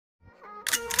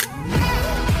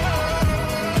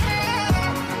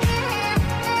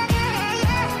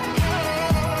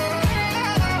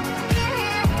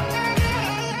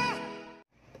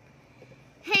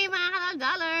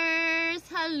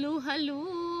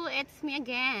it's me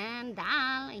again,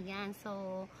 Dal. Ayan,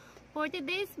 so, for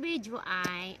today's video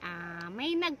ay,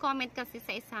 may nag-comment kasi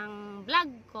sa isang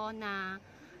vlog ko na,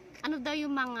 ano daw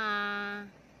yung mga,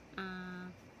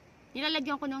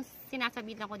 nilalagyan ko nung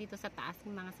sinasabitan ko dito sa taas,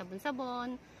 yung mga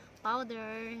sabon-sabon,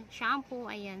 powder,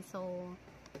 shampoo, ayan, so,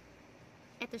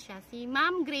 eto siya, si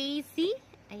Ma'am Gracie,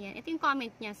 ayan, ito yung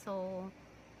comment niya, so,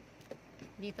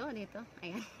 dito,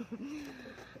 ayan,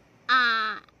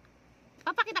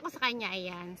 papakita ko sa kanya,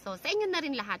 ayan. So, sa inyo na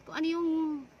rin lahat kung ano yung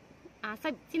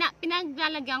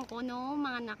pinaglalagyan ko no,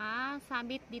 mga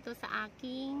nakasabit dito sa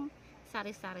aking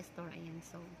sari-sari store, ayan.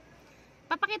 So,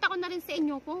 papakita ko na rin sa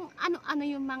inyo kung ano-ano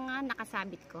yung mga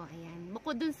nakasabit ko, ayan.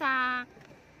 Bukod dun sa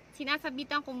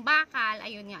sinasabitan kong bakal,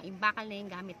 ayun nga, yung bakal na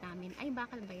yung gamit namin. Ay,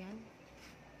 bakal ba yan?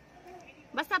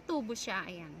 Basta tubo siya,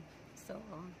 ayan. So,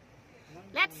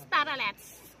 let's start.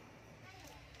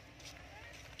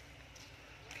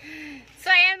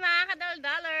 So, ayan mga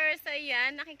kadol-dollars. So,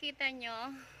 ayan, nakikita nyo.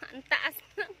 Ang taas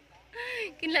ng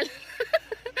kinala.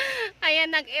 Ayan,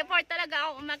 nag-effort talaga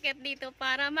ako umakyat dito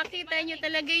para makita nyo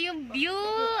talaga yung view.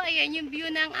 Ayan, yung view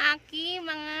ng aking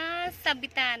mga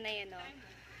sabitan. Ayan, o.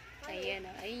 Ayan,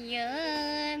 o.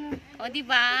 Ayan. O,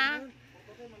 diba?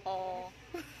 O.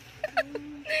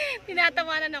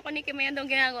 Tinatawanan ako ni Kim. Ayan daw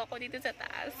ginagawa ko dito sa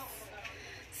taas.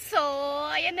 So,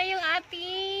 ayan na yung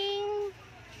ating...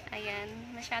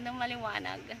 Ayan, masyadong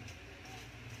maliwanag.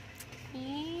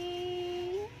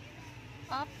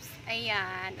 Oops,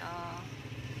 ayan, oh.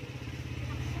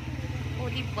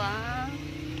 O, diba?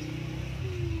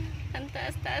 Ang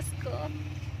taas-taas ko.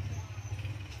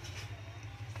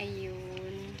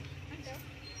 Ayun.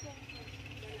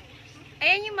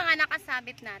 Ayan yung mga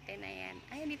nakasabit natin, ayan.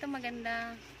 Ayan, dito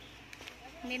maganda.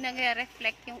 Hindi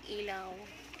nagre-reflect yung ilaw.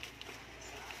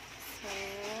 So,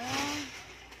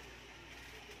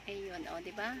 ayun, o,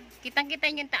 diba?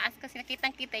 Kitang-kita nyo yung taas kasi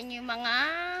nakitang-kita nyo yung mga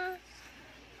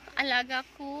alaga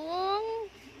kong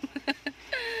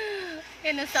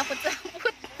yan o,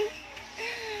 sapot-sapot.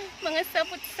 Mga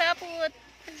sapot-sapot.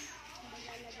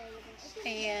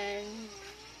 Ayan.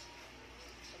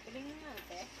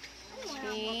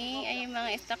 Okay. Ay, yung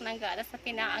mga stock ng gatas sa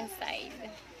pinaang side.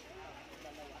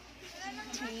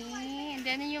 Okay. And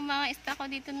then yung mga stock ko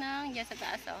dito ng dyan sa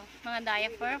taas, o. Mga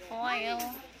diaper, foil.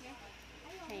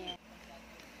 Ayan.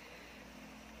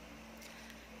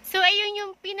 So, ayun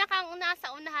yung pinakang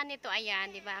nasa unahan nito.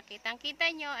 Ayan, diba?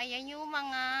 Kitang-kita nyo. Ayan yung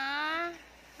mga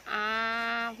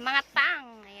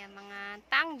tang. Ayan, mga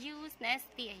tang juice,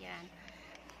 nesty. Ayan.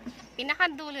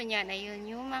 Pinakadulo niyan. Ayun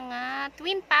yung mga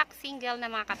twin pack, single na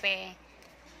mga kape.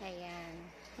 Ayan.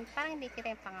 Parang hindi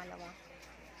kita yung pangalawa.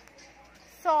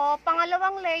 So,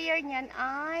 pangalawang layer niyan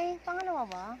ay, pangalawa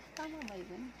ba? Tama ba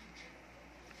yun?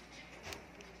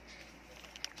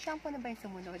 Shampoo na ba yung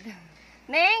sumunod?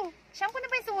 Neng! Shampoo na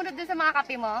ba yung sumunod dun sa mga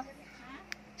kape mo?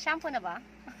 Shampoo na ba?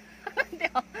 Hindi,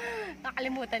 oh.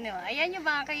 Nakalimutan nyo. Ayan yung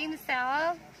mga cream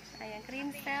self. Ayan,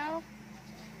 cream self.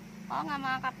 Oo nga,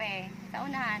 mga kape. Sa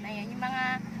unahan, ayan, yung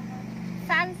mga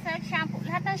sunsilk shampoo.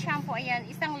 Lahat ng shampoo, ayan,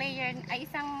 isang layer, ay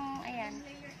isang, ayan.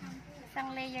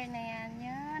 Isang layer na yan.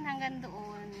 Yan, hanggang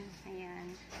doon. Ayan.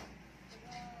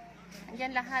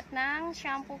 Andyan lahat ng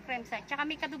shampoo, cream self. Tsaka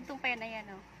may kadugtong pa yan, ayan,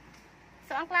 oh.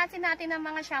 So, ang klase natin ng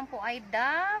mga shampoo ay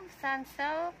Dove,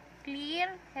 Sunsilk,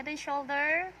 Clear, Head and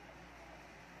Shoulder,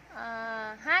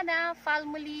 Hana,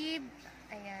 Palmolive,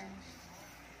 ayan.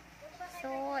 So,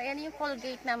 ayan yung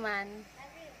Colgate naman.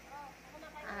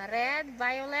 Red,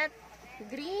 Violet,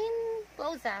 Green,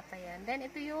 Close Up, ayan. Then,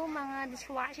 ito yung mga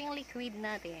dishwashing liquid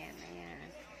natin, ayan.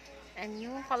 And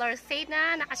yung color shade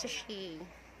na nakasashay.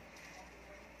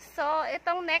 So,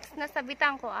 itong next na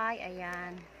sabitan ko ay,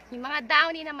 ayan. Yung mga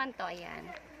downy naman to, ayan.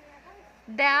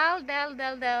 Del.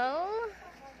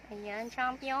 Ayan,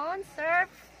 Champion, Surf,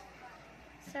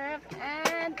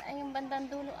 and ayun,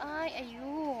 bandang dulo ay,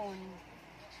 ayun.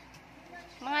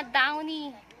 Mga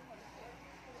downy.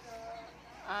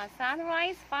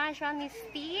 Sunrise, Fashion,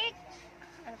 Mystique.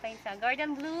 Ano pa yun sa?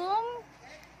 Garden Bloom,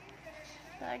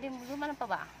 ano pa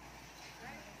ba?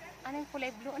 Ano yung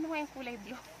kulay blue? Ano nga yung kulay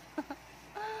blue?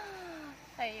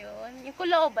 Ayun, yung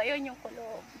kulob, ayun yung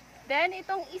kulob. Then,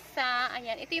 itong isa,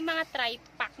 ayan, ito yung mga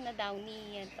tri-pack na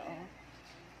downy, yan to.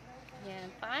 Ayan,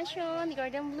 Passion,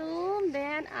 Garden Bloom,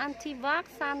 then Antibac,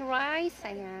 Sunrise,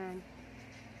 ayan.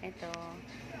 Ito.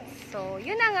 So,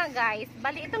 yun na nga guys.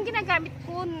 Bali, itong ginagamit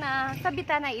ko na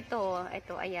sabitan na ito.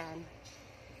 Ito, ayan.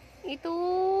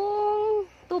 Itong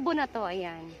tubo na to,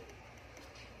 ayan.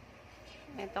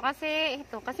 Ito, kasi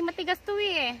matigas to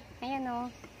eh. Ayan o.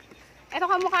 Ito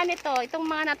kamukha nito, itong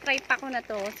mga na-try pack ko na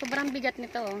to, sobrang bigat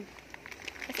nito.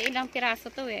 Kasi ilang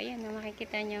piraso to eh. Ayan,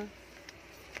 makikita nyo.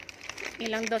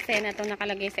 Ilang dosena itong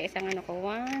nakalagay sa isang ano ko.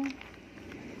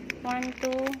 1, 2,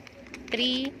 3,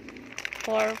 4,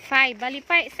 5. Bali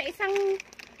pa sa isang,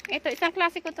 ito, isang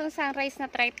klase ko itong sunrise na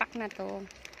tri-pack na to.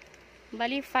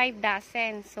 Bali 5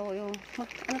 dozen. So, yung,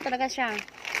 ano talaga siya?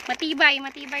 Matibay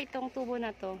itong tubo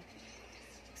na to.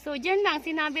 So, dyan lang,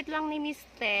 sinabit lang ni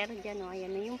Mister. Dyan o,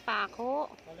 ayan na yung pako.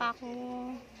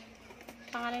 Pakong,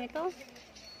 pangalan nito?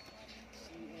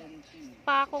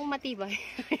 Pakong matibay.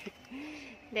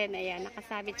 Then, ayan,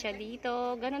 nakasabit siya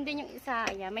dito. Ganon din yung isa.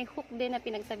 Ayan, may hook din na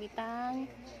pinagsabitan.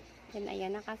 Then,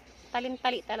 ayan,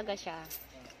 nakatalin-tali talaga siya.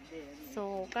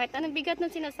 So, kahit anong bigat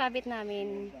ng sinasabit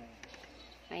namin,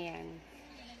 ayan.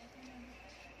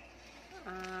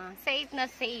 Safe na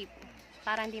safe.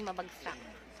 Para hindi mabagsak.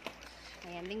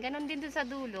 Ayan, din ganon din dun sa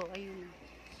dulo. Ayun.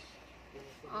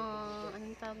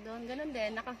 Anong tawag doon? Ganon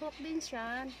din. Naka-hook din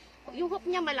siya. Yung hook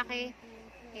niya malaki.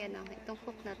 Ayan o, itong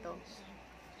hook na to.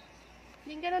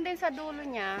 Din ganon din sa dulo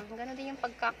niya. Ganon din yung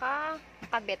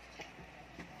pagkakabit.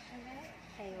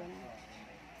 Ayun.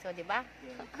 So, diba?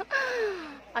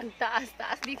 Ang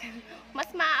taas-taas.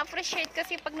 Mas ma-appreciate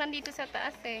kasi pag nandito sa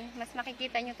taas eh. Mas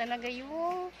makikita nyo talaga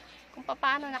yung kung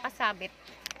paano nakasabit.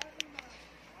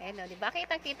 Ayun o, diba?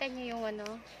 Kita-kita nyo yung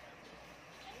ano,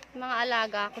 mga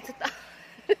alaga ko sa taas.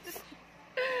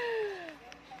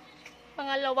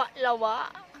 Mga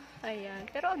lawa-lawa. Ayan.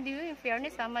 Pero di in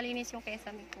fairness ha, malinis yung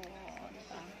kesame ko.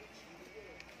 Diba?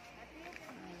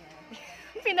 Ayan.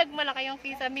 Pinagmalaki yung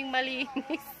kesaming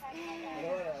malinis.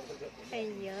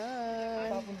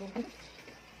 Ayan.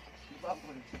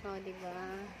 O, diba?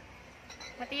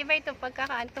 Matibay ito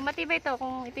pagkakaan. Matibay ito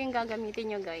kung ito yung gagamitin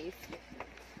nyo guys.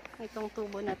 Itong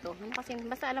tubo na to. Kasi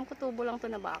basta alam ko tubo lang to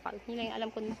na bakal. Hindi lang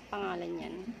alam ko yung pangalan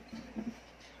yan.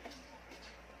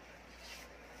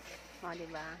 O,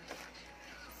 diba?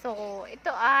 So, ito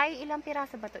ay ilang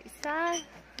piraso ba to? 1, 2,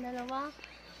 3, 4,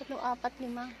 5, 6,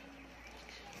 6.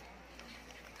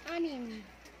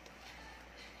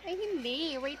 Ay,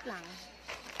 hindi. Wait lang.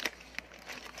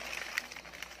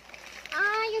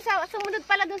 Yung sumunod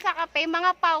pala dun sa kape,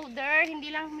 mga powder.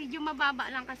 Hindi lang, medyo mababa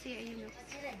lang kasi. Ayun.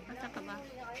 Asa ka ba?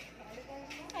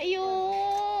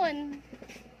 Ayun.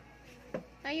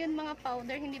 Ayun, mga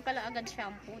powder. Hindi pala agad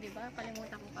shampoo, diba?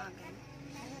 Kalimutan ko agad.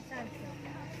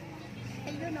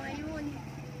 Ayun, ayun.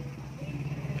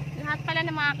 Lahat pala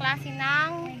ng mga klase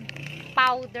ng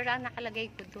powder ang nakalagay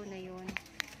ko doon. Ayun.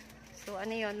 So,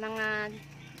 ano yun? Mga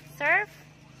Surf,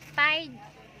 Tide,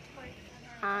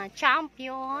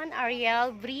 Champion,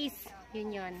 Ariel, Breeze. Yun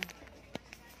yun.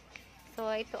 So,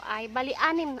 ito ay, bali,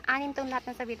 6 itong lahat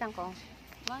ng sabitan ko.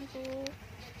 1, 2,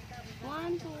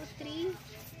 3,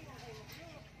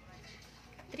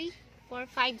 4, 5,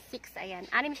 6. Ayan.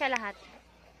 6 siya lahat.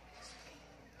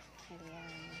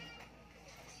 Ayan.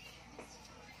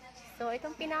 So,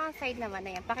 itong pinaka-side naman,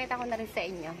 ayan. Pakita ko na rin sa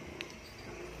inyo.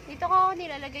 Dito ko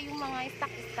nilalagay yung mga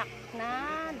stock-stock na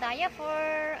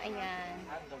diaper. Ayan.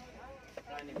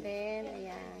 Then,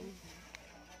 ayan.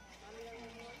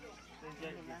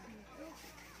 Diba?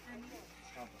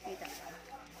 Dito.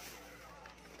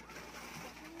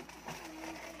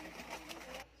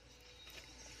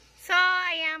 So,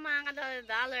 ayan mga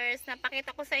ka-dollars.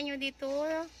 Napakita ko sa inyo dito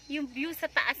yung view sa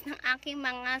taas ng aking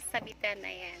mga sabitan.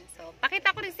 Ayan. So,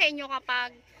 pakita ko rin sa inyo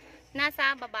kapag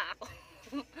nasa baba ako.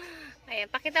 Ayan,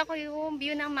 pakita ko yung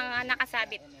view ng mga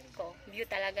nakasabit ko. View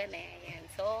talaga na. Ayan.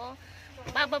 So,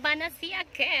 bababa na si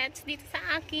Akets dito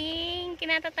sa aking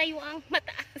kinatatayuang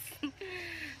mataas.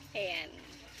 Ayan.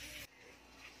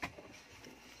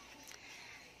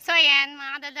 So, ayan,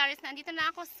 mga kadadaris, nandito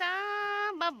na ako sa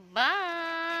baba.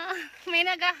 May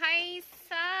nag-hi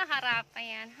sa harap.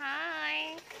 Ayan,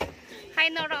 hi. Hi,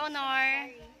 Nora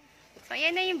Honor. So,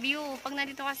 ayan na yung view pag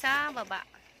nandito ka sa baba.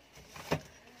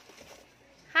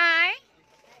 Hi!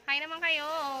 Hi naman kayo!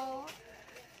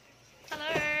 Hello!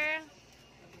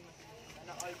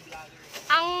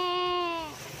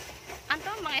 Ano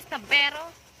to? Mga estabero.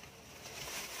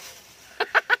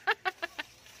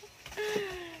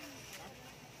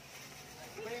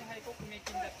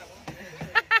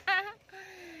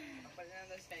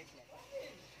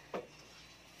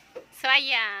 So,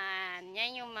 ayan.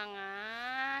 Yan yung mga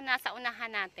nasa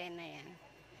unahan natin. Ayan.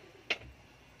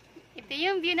 Ito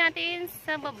yung view natin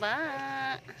sa baba.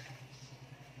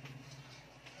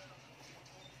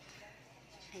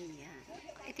 Ayan.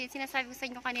 Ito yung sinasabi ko sa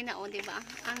inyo kanina, oh, diba?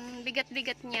 Ang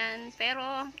bigat-bigat niyan, pero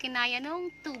kinaya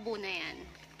nung tubo na yan.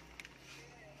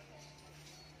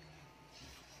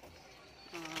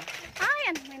 Oh.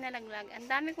 Ayan, may nalaglag. Ang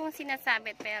dami kong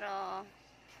sinasabit, pero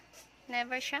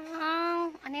never siyang,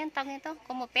 ano yung tawag nito?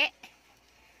 Kumupi.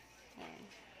 Ayan.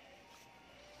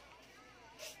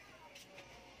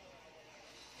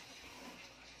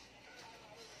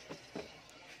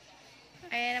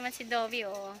 Ayan naman si Dobby,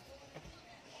 oh.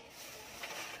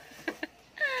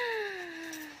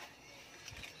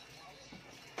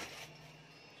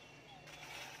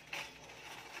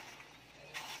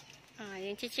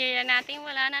 Yung chichirya natin,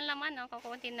 wala nang laman, no?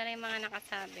 Kukunti na lang yung mga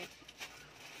nakasabit.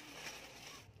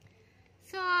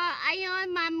 So,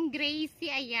 ayun, Ma'am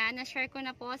Gracie, ayan, na-share ko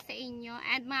na po sa inyo.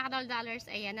 And mga kadol-dollars,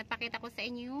 ayan, napakita ko sa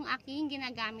inyo yung aking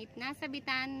ginagamit na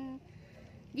sabitan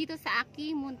dito sa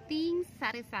aking munting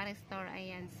sari-sari store.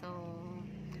 Ayan, so,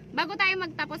 bago tayo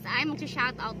magtapos ay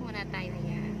mag-shoutout muna tayo.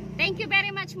 Ayan. Thank you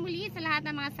very much muli sa lahat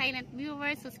ng mga silent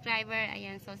viewers, subscriber.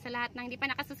 Ayan, so, sa lahat ng hindi pa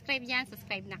nakasubscribe dyan,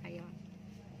 subscribe na kayo.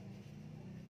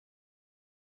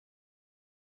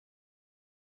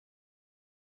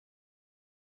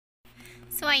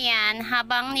 So, ayan,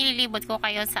 habang nililibot ko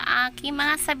kayo sa aking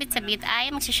mga sabit-sabit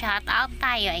ay mag-shoutout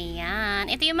tayo.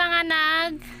 Ayan. Ito yung mga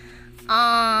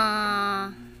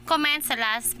comment sa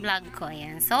last vlog ko.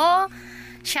 Ayan. So,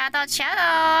 shoutout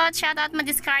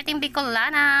Madiscarding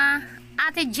Bicolana.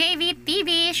 Ate JV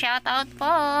TV, shoutout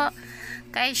po.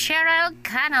 Kay Cheryl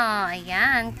Cano.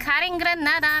 Ayan. Karing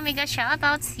Granada, mega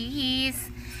shoutout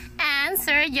sis. And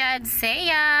Sir Jad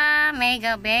Seya,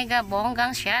 mega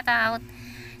bonggang shoutout.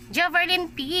 Joverlyn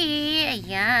P.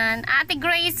 Ayan. Ate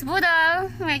Grace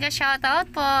Budol. Mega shoutout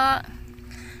po.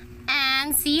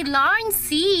 And si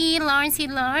Lawrence.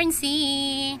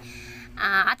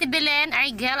 Ate Belen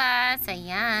Argelas.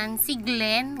 Ayan. Si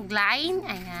Glenn.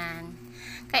 Ayan.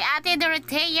 Kay Ate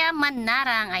Dorothea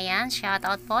Manarang. Ayan.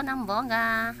 Shoutout po ng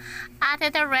bongga.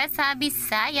 Ate Teresa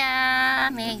Bisaya.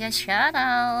 Mega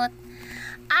shoutout.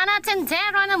 Ana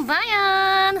Tendero ng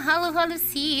Bayan. Halo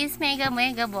sis. Mega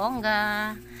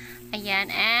bongga.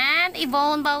 Ayan, and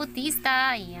Yvonne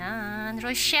Bautista, ayan,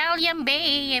 Rochelle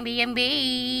Yambay,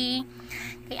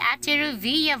 kay Ate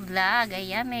Revilla Vlog,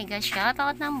 ayan, mega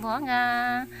shoutout ng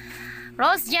bongga,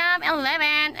 Rose Jam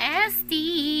 11 ST,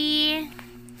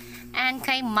 and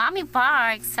kay Mommy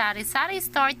Park, Sari-Sari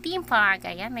Store Team Park,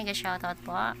 ayan, mega shoutout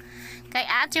po, kay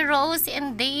Ate Rose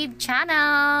and Dave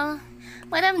Channel,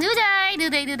 Madam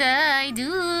Duday,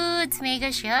 dudes,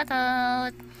 mega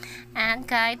shoutout. And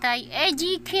kay Tay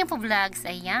Edgy Kimpo Vlogs,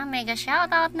 ayan, mega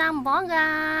shoutout ng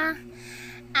bongga.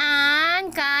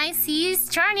 And kay Sis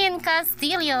Charlene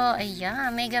Castillo,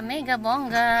 ayan, mega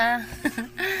bongga.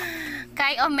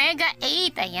 Kay Omega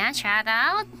 8, ayan,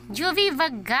 shoutout. Juvie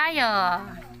Vagayo.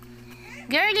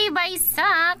 Girly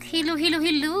Baisak, hilu.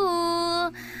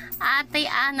 Ate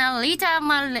Analita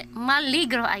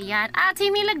Maligro, ayan.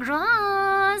 Ate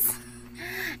Milagros.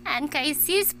 And kay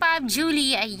Sis Pab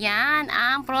Julie, ayan,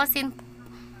 ang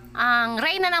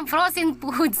reyna ng frozen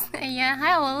foods. Ayan,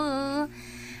 hello.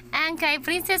 And kay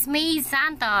Princess May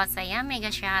Santos, ayan,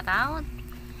 mega shoutout.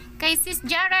 Kay Sis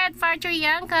Jared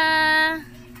Farturyanka.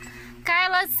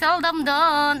 Kyla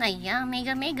Seldom-Don, ayan,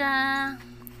 mega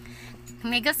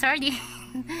sardi.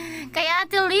 Kay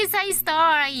Ate Lisa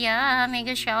Store, ayan,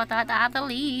 mega shoutout Ate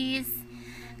Liz.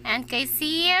 And kay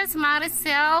Sis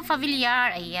Maricel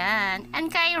Favillar, ayan. And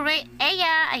kay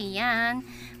Eya, ayan,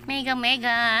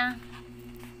 mega.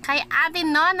 Kay Ate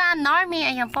Nona Normie,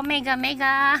 ayan po, mega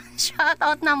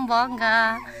shoutout ng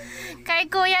bongga. Kay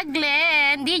Kuya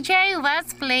Glenn, DJ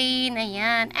West Plain,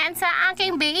 ayan. And sa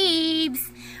aking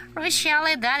babes,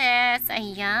 Rochelle Dades,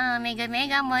 ayan, mega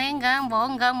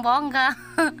bonggang.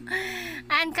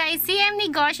 And kay CM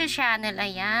Negosyo Channel,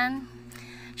 ayan,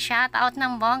 shout out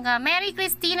ng bongga. Mary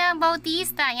Cristina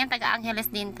Bautista, ayan, taga Angeles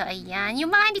din to, ayan.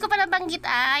 Yung mga hindi ko pa nabanggit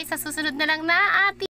ay sa susunod na lang na ate.